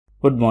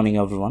Good morning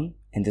everyone.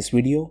 In this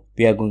video,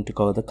 we are going to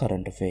cover the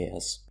current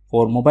affairs.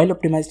 For mobile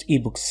optimized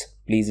ebooks,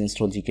 please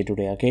install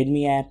GKToday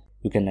Academy app.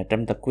 You can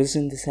attempt the quiz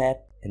in this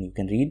app and you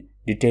can read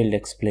detailed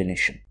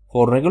explanation.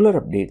 For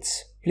regular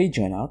updates, please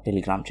join our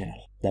Telegram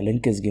channel. The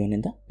link is given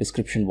in the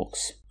description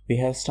box. We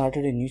have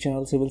started a new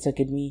channel, Civils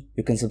Academy.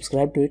 You can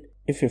subscribe to it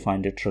if you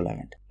find it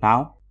relevant.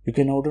 Now, you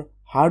can order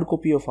hard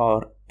copy of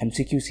our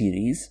MCQ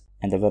series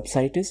and the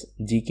website is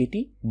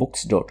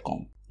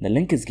gktbooks.com. The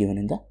link is given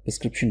in the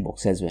description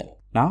box as well.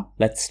 Now,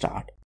 let's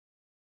start.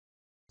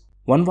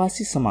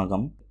 Vanvasi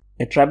Samagam,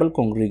 a tribal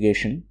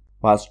congregation,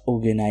 was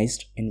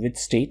organized in which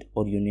state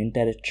or union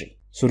territory?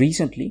 So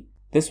recently,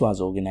 this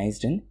was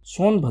organized in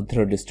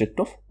Sonbhadra district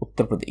of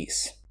Uttar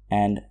Pradesh,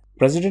 and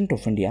President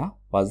of India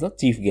was the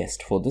chief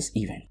guest for this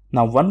event.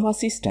 Now,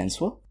 Vanvasi stands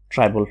for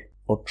tribal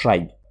or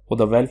tribe. For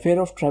the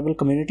welfare of tribal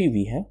community,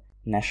 we have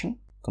National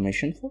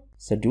Commission for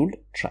Scheduled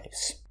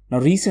Tribes. Now,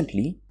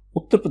 recently,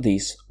 Uttar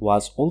Pradesh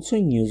was also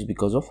in news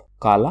because of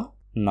Kala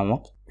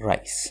Namak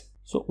rice.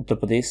 So, Uttar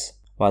Pradesh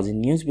was in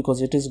news because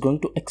it is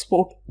going to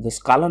export this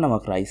Kala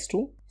Namak rice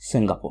to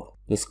Singapore.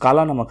 This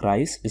Kala Namak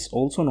rice is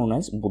also known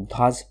as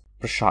Buddha's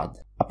Prasad.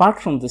 Apart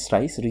from this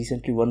rice,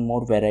 recently one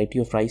more variety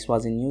of rice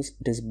was in news.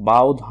 It is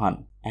Bao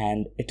Dhan,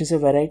 and it is a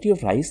variety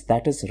of rice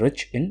that is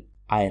rich in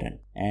iron,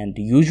 and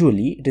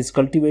usually it is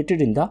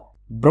cultivated in the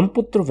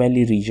Brahmaputra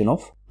Valley region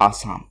of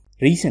Assam.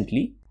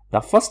 Recently,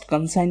 the first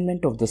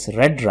consignment of this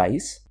red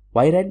rice,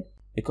 why red?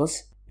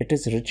 Because it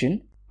is rich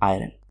in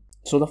iron.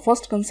 So the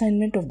first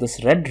consignment of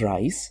this red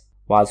rice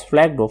was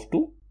flagged off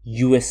to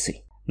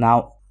USA.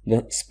 Now,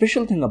 the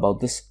special thing about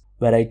this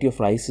variety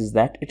of rice is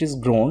that it is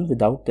grown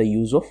without the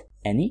use of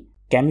any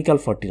chemical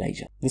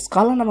fertilizer. This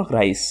Kala Namak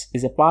rice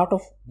is a part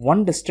of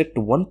One District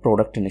One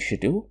Product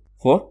initiative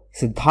for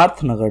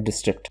Siddharthnagar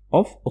district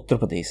of Uttar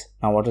Pradesh.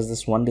 Now, what is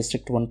this One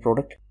District One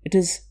Product? It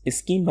is a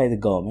scheme by the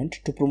government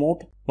to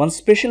promote one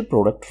special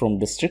product from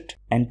district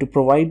and to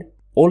provide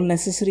all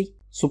necessary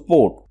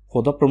support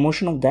for the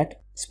promotion of that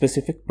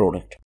specific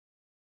product.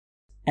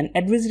 An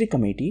advisory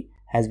committee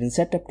has been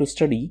set up to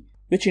study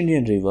which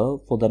Indian river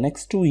for the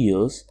next 2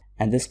 years,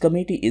 and this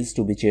committee is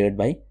to be chaired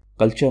by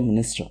Culture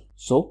Minister.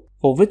 So,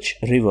 for which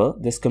river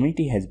this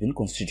committee has been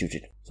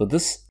constituted? So,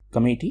 this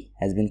committee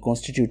has been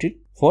constituted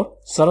for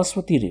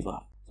Saraswati River.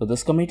 So,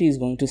 this committee is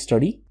going to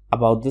study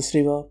about this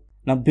river.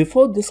 Now,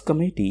 before this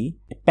committee,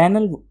 a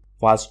panel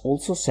was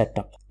also set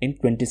up in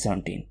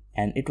 2017,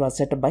 and it was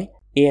set up by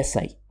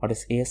ASI. What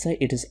is ASI?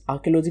 It is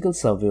Archaeological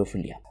Survey of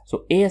India.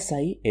 So,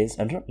 ASI is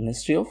under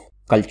Ministry of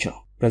Culture.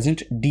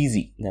 Present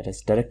DG, that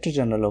is Director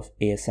General of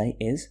ASI,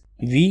 is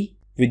V.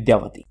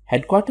 Vidyavati.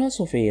 Headquarters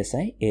of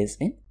ASI is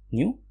in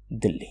New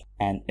Delhi,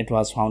 and it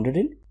was founded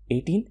in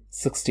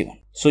 1861.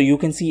 So, you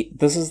can see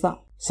this is the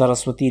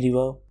Saraswati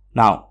River.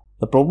 Now,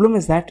 the problem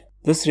is that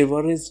this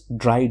river is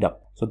dried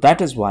up. So, that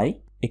is why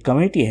a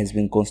committee has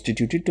been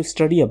constituted to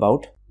study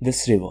about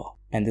this river,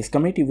 and this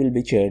committee will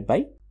be chaired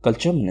by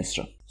Culture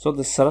Minister. So,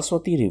 the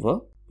Saraswati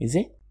River is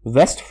a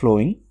west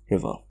flowing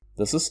river.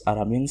 This is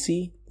Arabian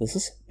Sea, this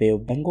is Bay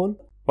of Bengal.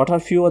 What are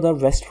few other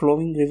west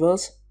flowing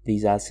rivers?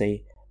 These are,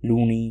 say,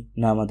 Luni,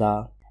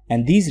 Narmada,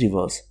 and these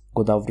rivers,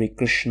 Godavari,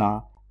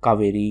 Krishna,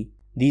 Kaveri,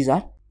 these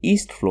are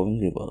east flowing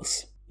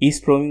rivers.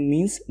 East flowing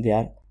means they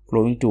are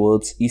flowing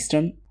towards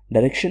eastern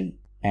direction,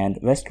 and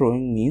west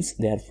flowing means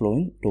they are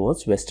flowing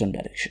towards western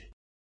direction.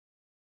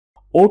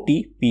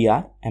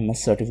 OTPRMS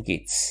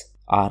certificates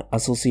are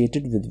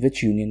associated with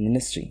which union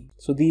ministry?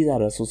 So these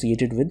are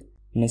associated with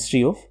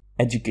Ministry of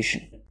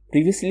Education.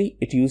 Previously,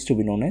 it used to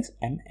be known as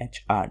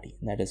MHRD,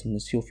 that is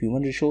Ministry of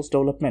Human Resource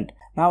Development.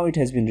 Now it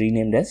has been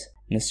renamed as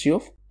Ministry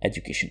of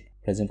Education.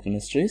 Present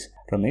minister is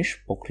Ramesh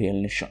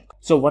Pokhriyal Nishank.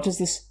 So what is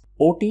this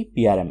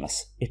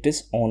OTPRMS? It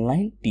is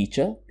Online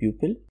Teacher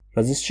Pupil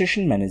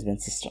Registration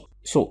Management System.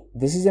 So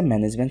this is a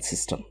management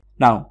system.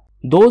 Now,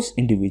 those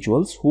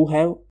individuals who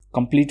have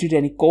completed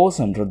any course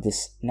under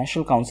this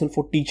National Council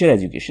for Teacher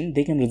Education,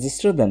 they can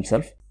register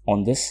themselves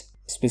on this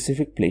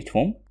specific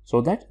platform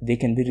so that they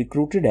can be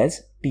recruited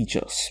as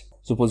teachers.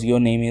 Suppose your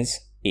name is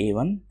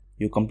A1,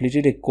 you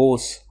completed a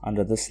course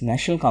under this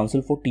National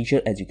Council for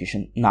Teacher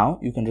Education. Now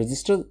you can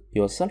register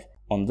yourself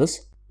on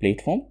this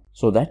platform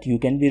so that you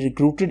can be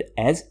recruited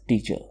as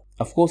teacher.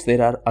 Of course,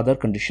 there are other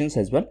conditions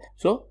as well.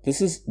 So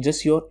this is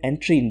just your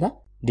entry in the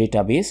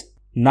database.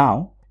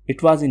 Now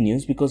it was in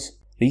news because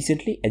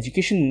recently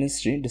Education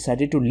Ministry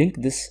decided to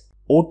link this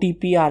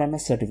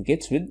OTPRMS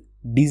certificates with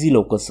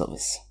DigiLocker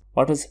service.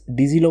 What is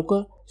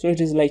DigiLocker? So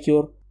it is like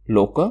your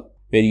locker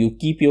where you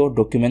keep your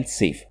documents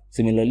safe.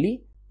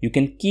 Similarly, you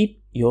can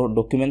keep your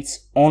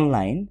documents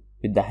online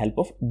with the help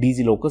of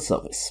DigiLocker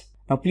service.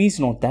 Now please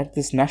note that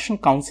this National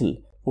Council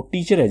for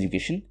Teacher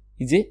Education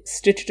is a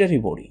statutory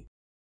body.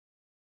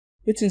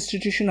 Which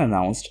institution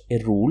announced a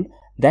rule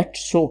that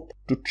sought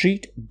to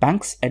treat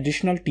banks'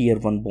 additional Tier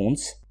 1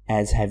 bonds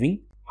as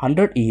having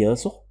 100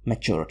 years of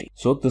maturity?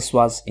 So this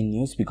was in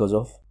news because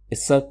of a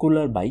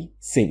circular by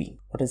SEBI.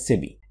 What is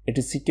SEBI? It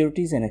is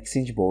Securities and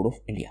Exchange Board of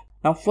India.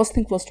 Now, first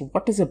thing first,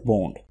 what is a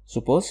bond?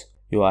 Suppose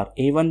you are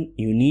A1,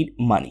 you need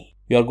money.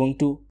 You are going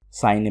to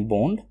sign a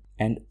bond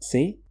and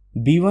say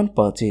B1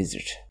 purchased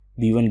it.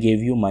 B1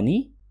 gave you money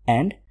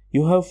and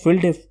you have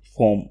filled a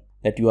form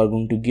that you are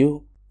going to give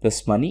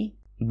this money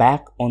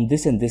back on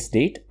this and this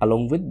date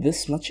along with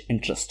this much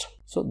interest.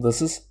 So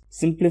this is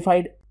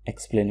simplified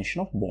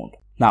explanation of bond.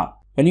 Now,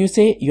 when you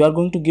say you are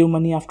going to give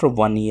money after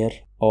 1 year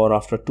or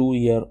after 2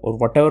 years or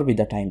whatever be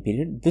the time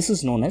period, this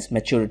is known as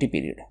maturity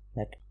period.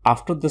 That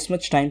after this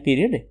much time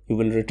period, you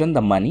will return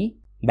the money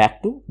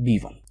back to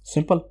B1.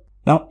 Simple.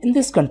 Now, in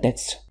this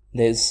context,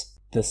 there is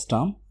this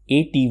term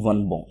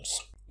AT1 bonds.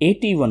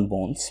 AT1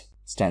 bonds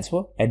stands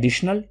for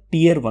additional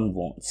tier 1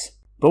 bonds.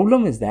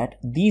 Problem is that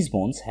these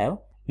bonds have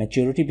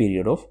maturity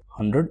period of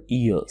 100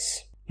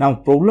 years. Now,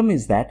 problem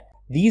is that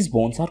these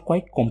bonds are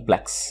quite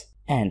complex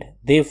and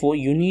therefore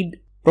you need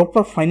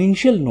proper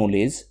financial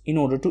knowledge in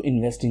order to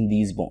invest in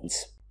these bonds.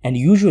 And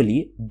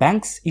usually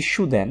banks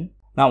issue them.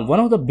 Now,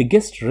 one of the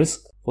biggest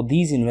risks for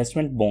these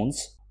investment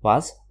bonds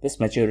was this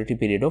maturity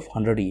period of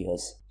 100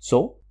 years.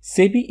 So,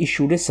 SEBI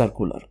issued a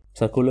circular.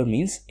 Circular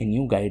means a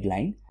new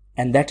guideline,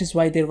 and that is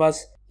why there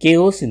was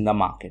chaos in the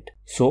market.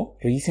 So,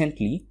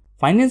 recently,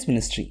 Finance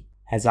Ministry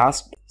has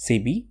asked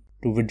SEBI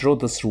to withdraw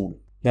this rule.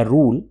 The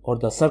rule or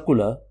the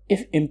circular,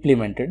 if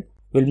implemented,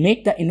 will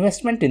make the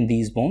investment in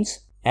these bonds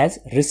as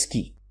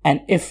risky.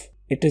 And if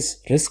it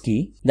is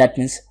risky, that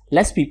means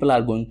less people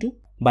are going to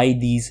buy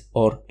these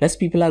or less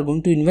people are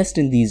going to invest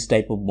in these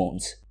type of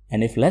bonds.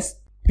 And if less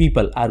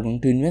people are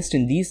going to invest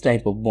in these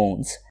type of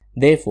bonds,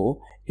 therefore,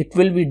 it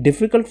will be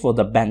difficult for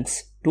the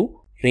banks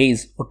to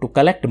raise or to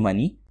collect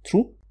money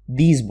through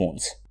these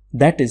bonds.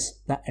 That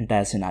is the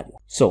entire scenario.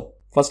 So,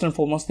 first and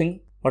foremost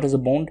thing, what is a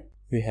bond?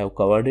 We have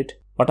covered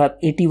it. What are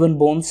AT1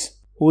 bonds?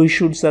 Who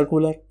issued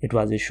circular? It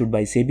was issued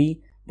by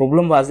SEBI.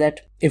 Problem was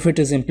that if it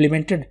is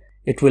implemented,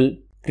 it will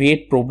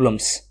create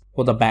problems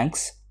for the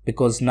banks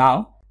because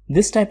now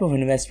this type of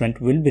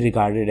investment will be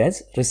regarded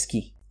as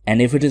risky.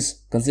 And if it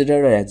is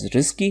considered as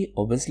risky,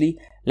 obviously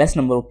less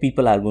number of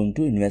people are going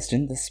to invest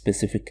in the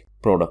specific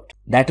product.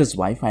 That is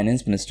why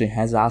Finance Ministry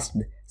has asked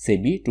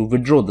SEBI to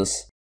withdraw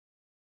this.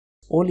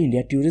 All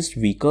India Tourist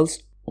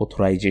Vehicles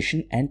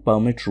Authorization and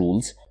Permit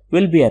rules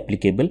will be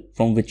applicable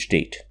from which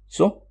date?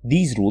 So,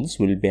 these rules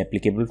will be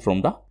applicable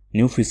from the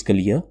new fiscal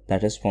year,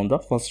 that is from the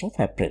 1st of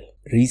April.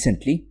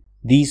 Recently,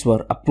 these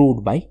were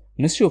approved by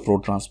Ministry of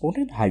Road Transport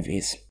and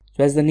Highways.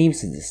 So, as the name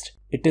suggests,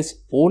 it is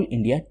All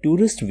India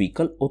Tourist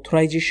Vehicle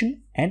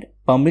Authorization and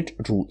Permit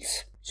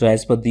rules. So,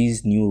 as per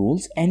these new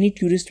rules, any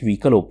tourist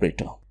vehicle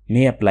operator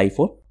may apply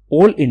for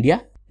All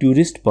India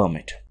Tourist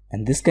Permit,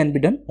 and this can be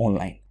done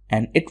online,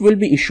 and it will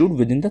be issued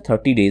within the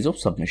 30 days of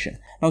submission.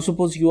 Now,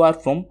 suppose you are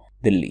from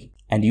Delhi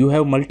and you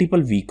have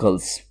multiple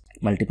vehicles,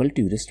 multiple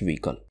tourist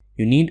vehicle.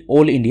 You need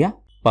All India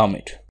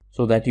Permit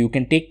so that you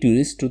can take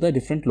tourists to the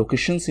different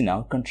locations in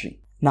our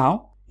country.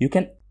 Now, you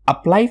can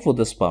apply for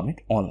this permit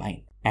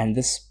online, and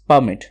this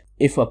permit,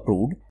 if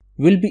approved,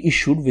 will be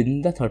issued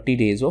within the 30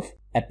 days of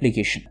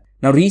application.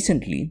 Now,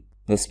 recently,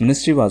 this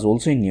ministry was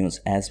also in news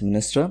as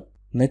Minister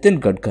Nitin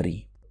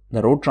Gadkari,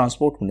 the Road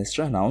Transport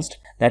Minister, announced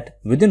that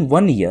within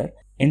 1 year,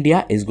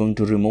 India is going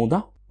to remove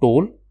the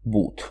toll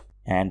booth.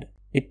 And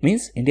it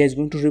means India is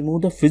going to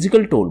remove the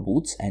physical toll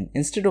booths, and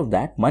instead of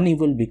that, money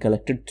will be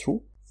collected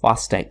through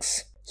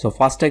FASTags. So,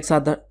 FASTags are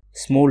the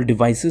small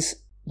devices.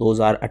 Those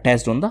are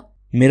attached on the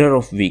mirror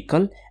of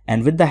vehicle,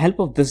 and with the help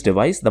of this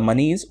device, the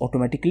money is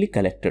automatically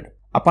collected.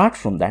 Apart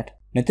from that,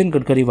 Nitin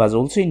Gadkari was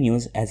also in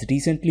news as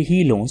recently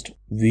he launched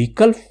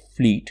Vehicle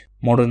Fleet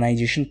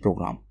Modernization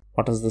Program.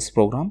 What is this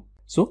program?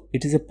 So,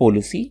 it is a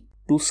policy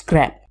to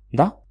scrap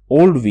the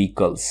old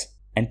vehicles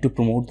and to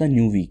promote the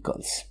new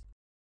vehicles.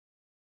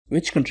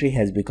 Which country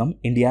has become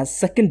India's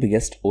second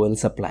biggest oil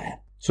supplier?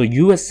 So,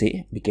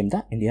 USA became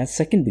the India's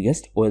second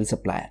biggest oil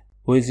supplier.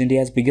 Who is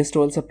India's biggest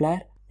oil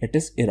supplier? It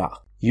is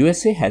Iraq.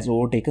 USA has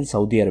overtaken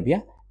Saudi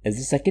Arabia as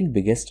the second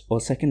biggest or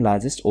second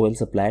largest oil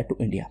supplier to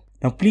India.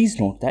 Now, please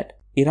note that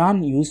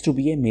Iran used to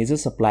be a major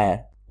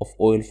supplier of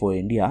oil for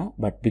India,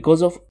 but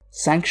because of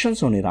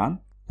sanctions on Iran,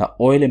 the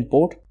oil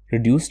import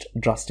reduced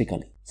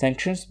drastically.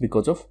 Sanctions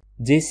because of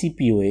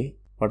JCPOA.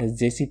 What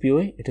is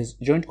JCPOA? It is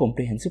Joint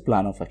Comprehensive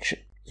Plan of Action.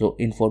 So,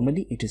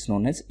 informally, it is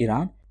known as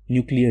Iran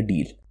Nuclear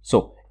Deal.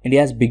 So,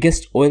 India's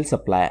biggest oil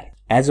supplier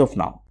as of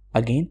now.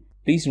 Again,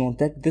 please note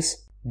that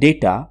this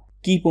data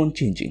keep on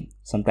changing.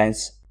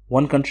 Sometimes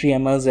one country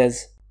emerges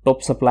as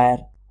top supplier.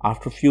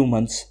 After a few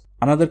months,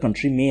 another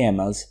country may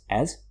emerge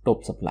as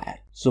top supplier.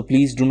 So,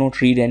 please do not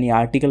read any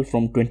article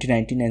from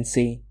 2019 and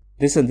say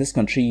this and this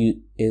country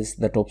is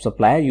the top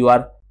supplier. You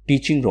are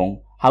teaching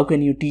wrong. How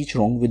can you teach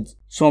wrong with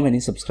so many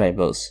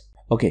subscribers?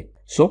 Okay,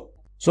 so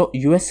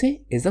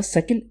USA is the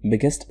second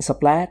biggest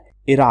supplier.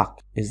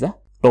 Iraq is the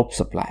top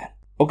supplier.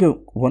 Okay,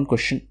 one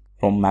question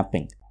from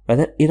mapping.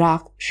 Whether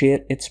Iraq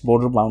share its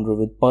border boundary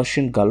with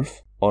Persian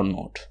Gulf or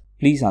not?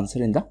 Please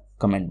answer in the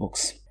comment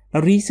box.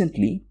 Now,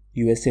 recently,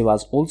 USA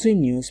was also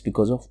in news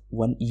because of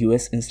one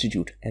US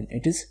institute, and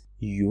it is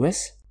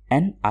USNIH,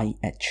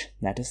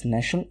 that is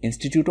National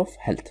Institute of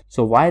Health.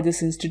 So, why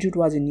this institute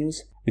was in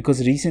news?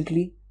 Because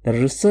recently, the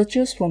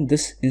researchers from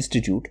this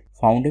institute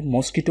found a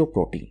mosquito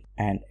protein,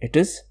 and it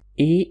is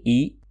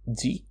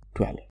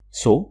AEG12.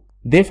 So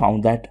they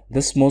found that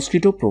this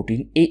mosquito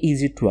protein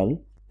AEG12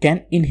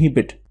 can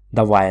inhibit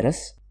the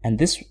virus, and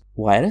this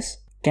virus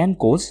can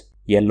cause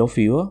yellow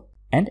fever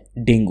and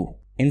dengue.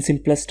 In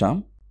simplest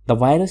term, the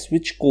virus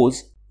which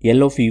cause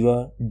yellow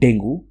fever,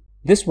 dengue,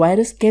 this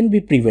virus can be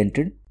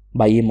prevented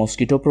by a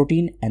mosquito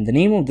protein, and the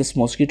name of this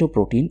mosquito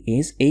protein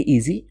is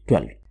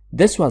AEG12.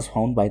 This was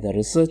found by the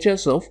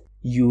researchers of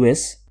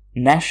US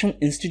National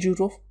Institute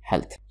of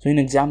Health. So in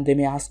exam they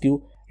may ask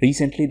you,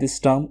 recently this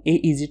term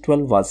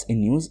AEG12 was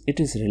in news, it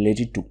is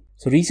related to.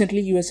 So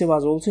recently USA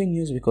was also in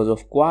news because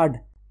of Quad,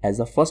 as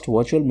the first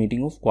virtual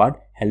meeting of Quad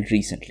held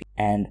recently.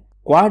 And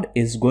Quad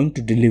is going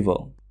to deliver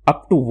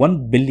up to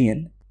 1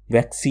 billion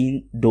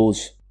vaccine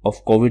dose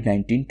of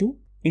COVID-19 to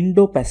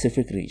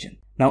Indo-Pacific region.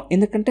 Now in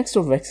the context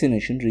of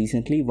vaccination,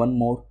 recently one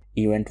more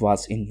event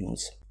was in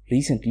news.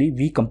 Recently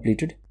we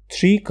completed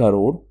 3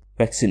 crore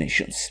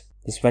vaccinations.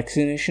 This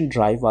vaccination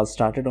drive was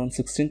started on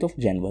 16th of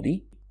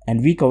January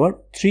and we covered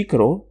 3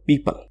 crore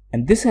people.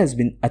 And this has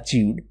been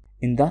achieved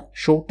in the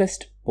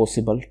shortest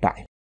possible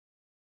time.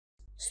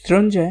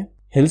 Strunjay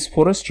Hills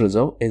Forest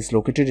Reserve is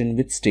located in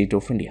which state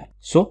of India?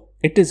 So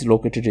it is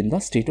located in the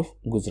state of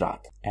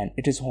Gujarat and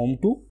it is home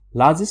to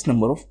largest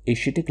number of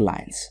Asiatic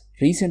lions.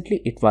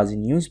 Recently it was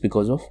in news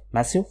because of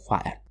massive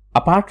fire.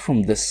 Apart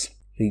from this,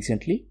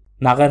 recently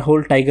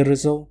Nagarhole Tiger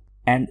Reserve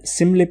and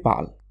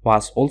Simlipal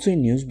was also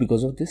in news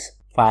because of this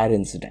fire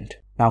incident.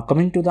 Now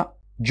coming to the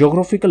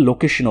geographical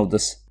location of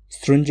this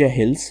Strunjay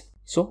Hills.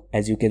 So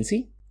as you can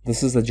see,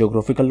 this is the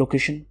geographical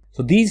location.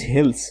 So these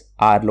hills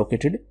are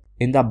located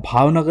in the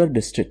Bhavnagar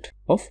district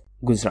of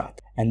Gujarat,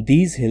 and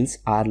these hills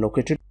are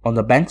located on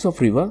the banks of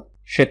river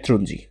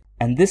Shetruji,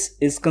 and this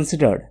is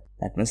considered,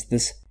 that means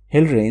this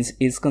hill range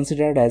is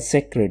considered as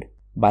sacred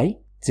by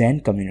Jain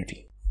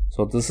community.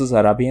 So this is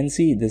Arabian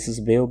Sea, this is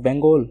Bay of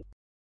Bengal.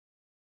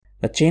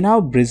 The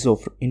Chenab Bridge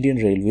of Indian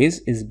Railways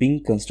is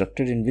being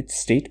constructed in which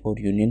state or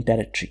union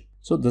territory?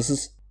 So this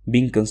is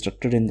being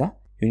constructed in the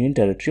Union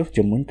Territory of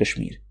Jammu and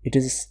Kashmir. It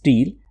is a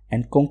steel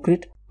and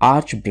concrete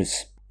arch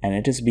bridge and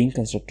it is being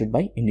constructed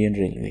by Indian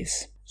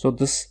Railways. So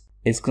this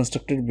is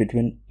constructed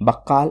between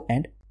Bakkal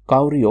and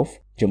Kauri of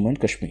Jammu and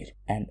Kashmir,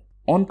 and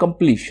on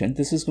completion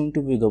this is going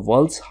to be the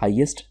world's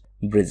highest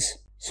bridge.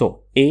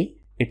 So A,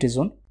 it is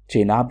on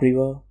Chenab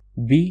River.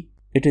 B,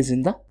 it is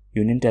in the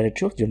Union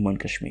Territory of Jammu and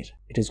Kashmir.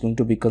 It is going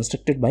to be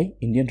constructed by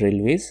Indian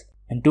Railways,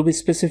 and to be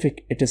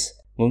specific, it is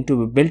going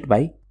to be built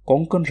by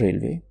Konkan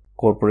Railway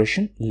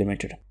Corporation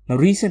Limited. Now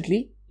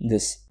recently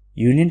this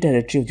Union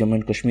Territory of Jammu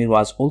and Kashmir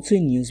was also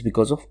in news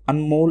because of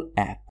Anmol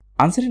app.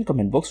 Answer in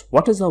comment box,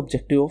 what is the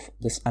objective of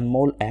this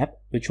Anmol app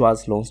which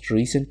was launched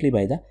recently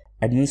by the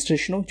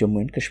administration of Jammu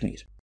and Kashmir?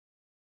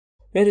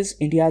 Where is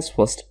India's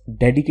first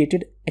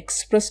dedicated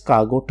express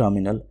cargo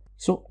terminal?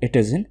 So it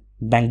is in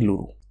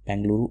Bengaluru.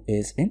 Bengaluru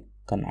is in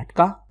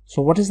Karnataka.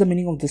 So what is the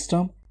meaning of this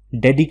term?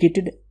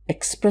 Dedicated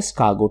express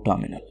cargo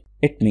terminal.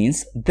 It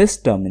means this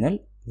terminal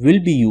will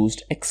be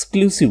used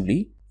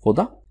exclusively for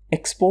the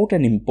export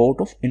and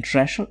import of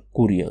international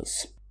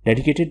couriers.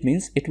 Dedicated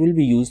means it will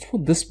be used for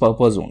this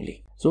purpose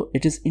only. So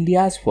it is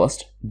India's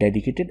first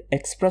dedicated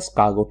express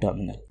cargo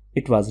terminal.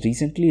 It was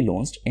recently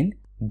launched in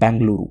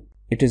Bengaluru.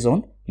 It is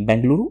on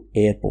Bengaluru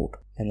Airport,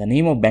 and the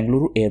name of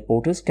Bengaluru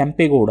Airport is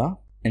Kempegowda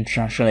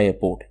International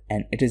Airport,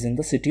 and it is in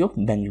the city of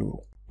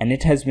Bengaluru, and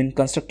it has been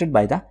constructed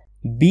by the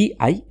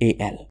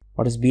BIAL.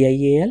 What is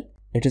BIAL?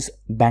 It is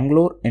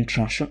Bangalore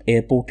International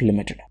Airport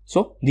Limited.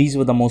 So these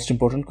were the most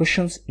important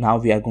questions. Now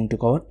we are going to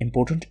cover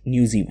important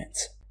news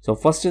events. So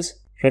first is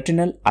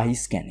retinal eye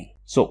scanning.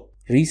 So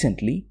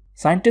recently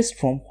scientists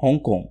from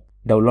Hong Kong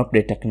developed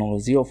a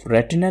technology of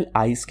retinal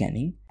eye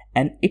scanning,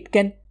 and it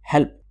can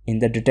help in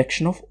the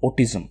detection of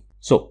autism.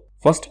 So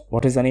first,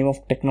 what is the name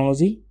of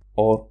technology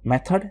or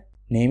method?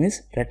 Name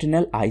is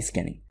retinal eye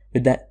scanning.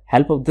 With the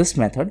help of this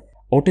method,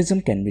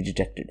 autism can be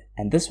detected,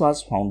 and this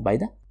was found by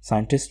the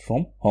scientist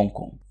from Hong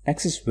Kong.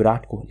 Next is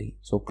Virat Kohli.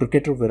 So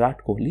cricketer Virat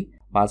Kohli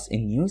was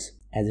in news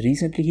as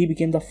recently he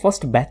became the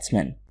first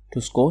batsman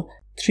to score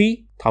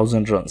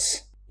 3,000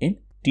 runs in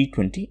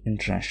T20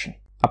 International.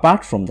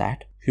 Apart from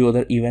that, few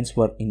other events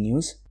were in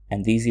news,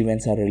 and these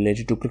events are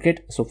related to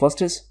cricket. So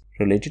first is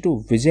related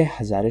to Vijay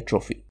Hazare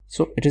Trophy.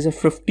 So it is a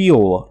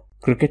 50-over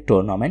cricket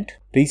tournament.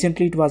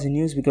 Recently it was in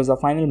news because the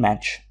final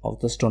match of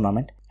this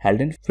tournament held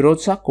in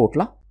Firozshah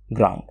Kotla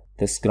ground.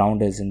 This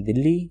ground is in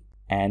Delhi,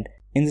 and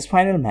in this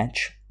final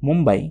match,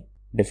 Mumbai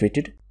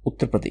defeated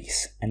Uttar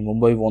Pradesh, and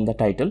Mumbai won the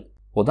title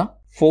for the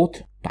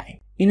 4th time.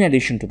 In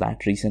addition to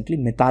that, recently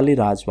Mithali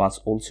Raj was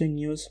also in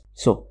news.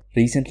 So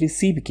recently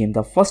she became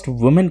the first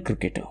women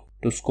cricketer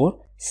to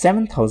score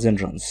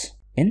 7,000 runs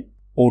in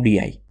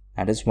ODI,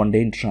 that is one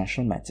day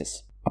international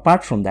matches.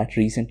 Apart from that,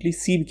 recently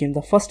she became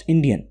the first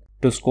Indian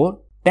to score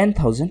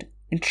 10,000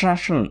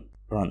 international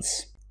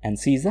runs, and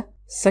she is the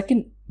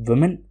second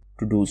woman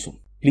to do so.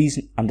 Please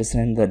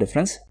understand the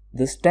difference.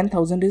 This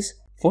 10,000 is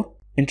for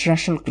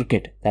international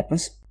cricket, that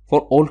means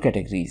for all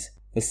categories.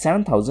 The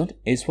 7,000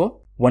 is for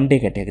one day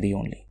category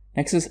only.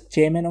 Next is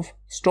chairman of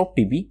Stop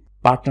TB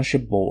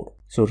Partnership Board.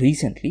 So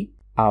recently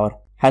our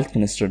Health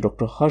Minister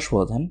Dr.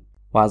 Harshvardhan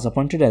was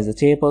appointed as the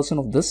chairperson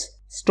of this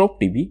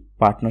Stop TB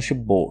Partnership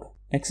Board.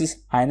 Next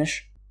is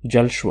INS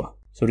Jalshwa.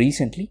 So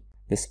recently,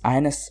 this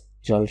INS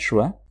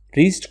Jalshwa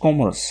reached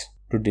Comoros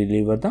to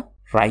deliver the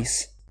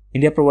rice.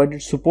 India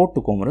provided support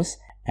to Comoros,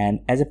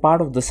 and as a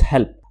part of this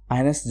help,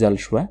 INS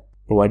Jalshwa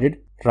provided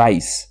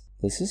rice.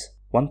 This is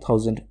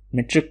 1000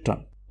 metric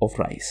ton of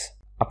rice.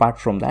 Apart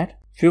from that,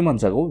 few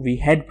months ago, we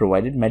had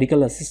provided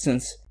medical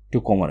assistance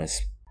to Comoros.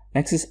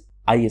 Next is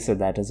ISA,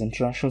 that is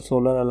International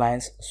Solar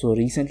Alliance. So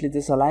recently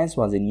this alliance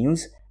was in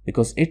news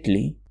because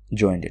Italy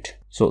joined it.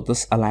 So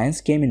this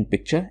alliance came in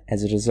picture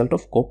as a result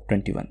of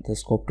COP21.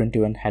 This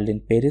COP21 held in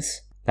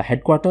Paris. The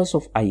headquarters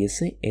of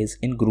ISA is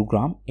in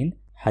Gurugram in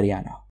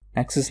Haryana.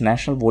 Next is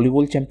National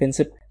Volleyball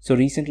Championship. So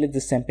recently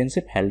this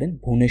championship held in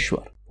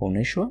Bhubaneswar.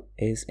 Bhubaneswar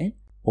is in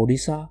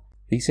Odisha.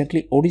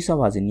 Recently Odisha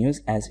was in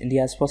news as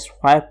India's first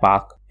fire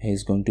park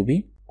is going to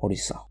be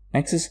Odisha.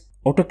 Next is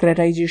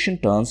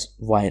Autocratization Turns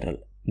Viral.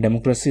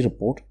 Democracy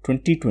Report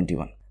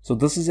 2021. So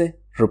this is a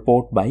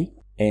report by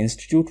an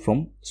institute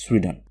from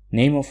Sweden.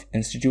 Name of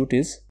institute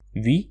is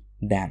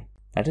VDAM,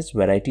 that is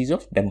Varieties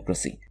of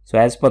Democracy. So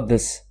as per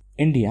this,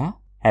 India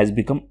has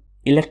become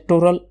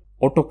electoral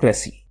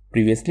autocracy.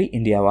 Previously,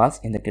 India was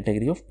in the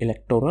category of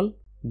electoral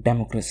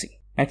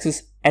democracy. Next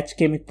is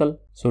HK Mittal.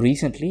 So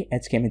recently,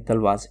 HK Mittal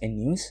was in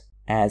news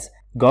as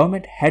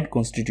government had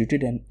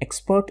constituted an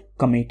expert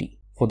committee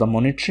for the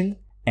monitoring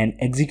and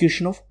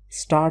execution of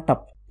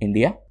Startup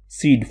India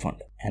Seed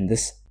Fund, and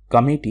this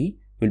committee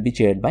will be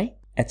chaired by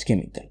HK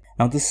Mittal.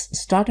 Now this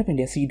Startup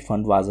India Seed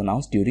Fund was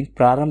announced during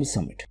Prarambh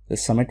Summit.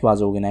 This summit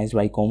was organized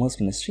by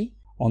Commerce Ministry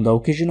on the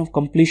occasion of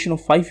completion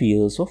of 5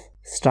 years of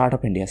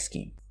Startup India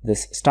scheme.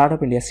 This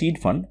Startup India Seed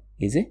Fund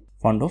is a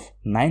fund of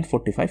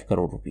 945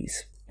 crore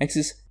rupees. Next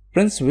is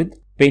Prince with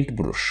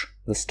Paintbrush,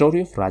 the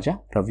story of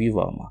Raja Ravi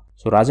Verma.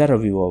 So Raja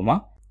Ravi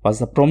Verma was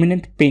the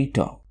prominent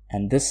painter,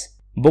 and this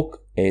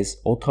book is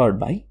authored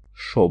by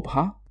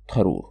Shobha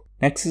Tharoor.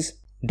 Next is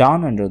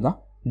Down Under the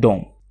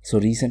Dome. So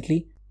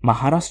recently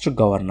Maharashtra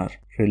governor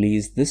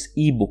released this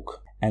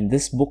e-book, and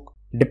this book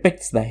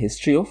depicts the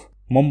history of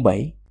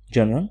Mumbai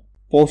General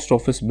Post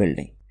Office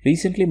building.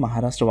 Recently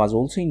Maharashtra was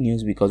also in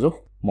news because of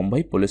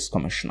Mumbai Police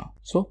Commissioner.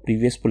 So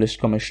previous Police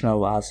Commissioner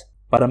was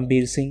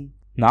Parambir Singh.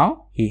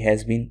 Now he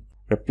has been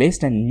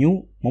replaced and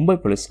new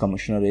Mumbai Police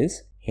Commissioner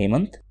is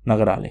Hemant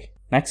Nagarale.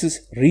 Next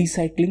is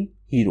Recycling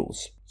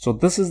Heroes. So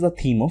this is the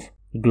theme of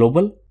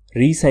Global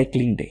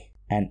Recycling Day,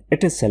 and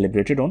it is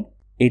celebrated on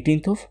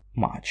 18th of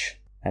March.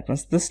 That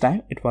means this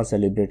time it was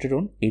celebrated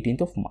on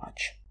 18th of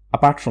March.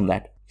 Apart from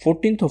that,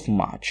 14th of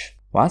March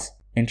was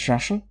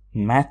International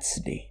Maths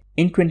Day.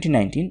 In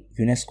 2019,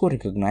 UNESCO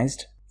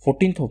recognized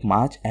 14th of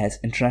March as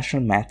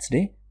International Maths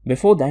Day.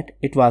 Before that,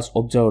 it was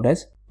observed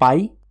as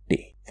Pi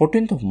Day.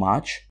 14th of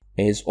March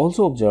is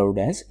also observed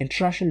as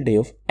International Day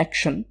of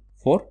Action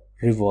for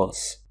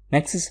Rivers.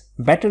 Next is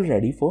Battle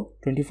Ready for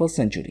 21st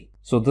Century.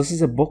 So this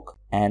is a book,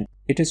 and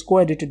it is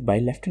co-edited by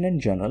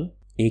Lieutenant General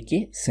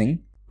A.K.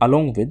 Singh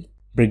along with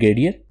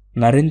Brigadier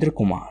Narendra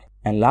Kumar.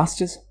 And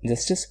last is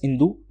Justice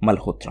Indu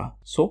Malhotra.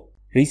 So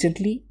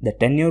recently the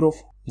tenure of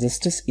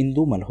Justice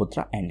Indu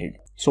Malhotra ended.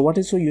 So what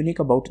is so unique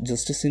about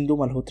Justice Indu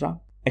Malhotra?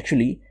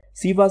 Actually,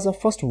 she was the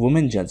first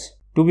woman judge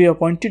to be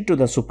appointed to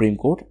the Supreme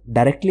Court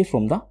directly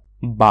from the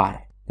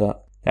bar.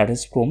 That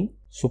is from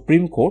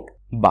Supreme Court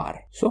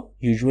bar. So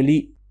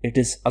usually it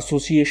is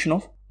association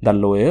of the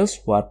lawyers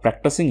who are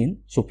practicing in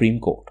Supreme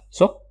Court.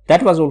 So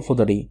that was all for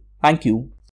the day. Thank you.